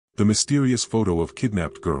The mysterious photo of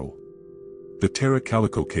kidnapped girl. The Tara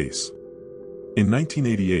Calico case. In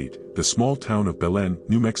 1988, the small town of Belen,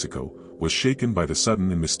 New Mexico, was shaken by the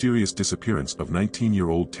sudden and mysterious disappearance of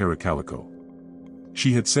 19-year-old Tara Calico.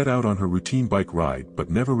 She had set out on her routine bike ride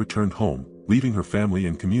but never returned home, leaving her family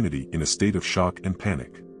and community in a state of shock and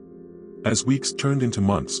panic. As weeks turned into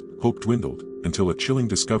months, hope dwindled, until a chilling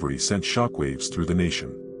discovery sent shockwaves through the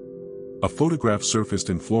nation. A photograph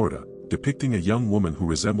surfaced in Florida, depicting a young woman who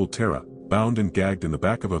resembled Tara, bound and gagged in the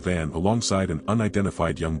back of a van alongside an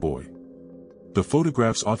unidentified young boy. The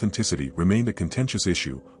photograph's authenticity remained a contentious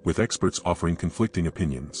issue, with experts offering conflicting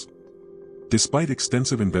opinions. Despite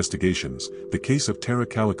extensive investigations, the case of Tara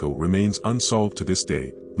Calico remains unsolved to this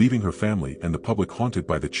day, leaving her family and the public haunted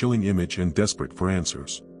by the chilling image and desperate for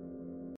answers.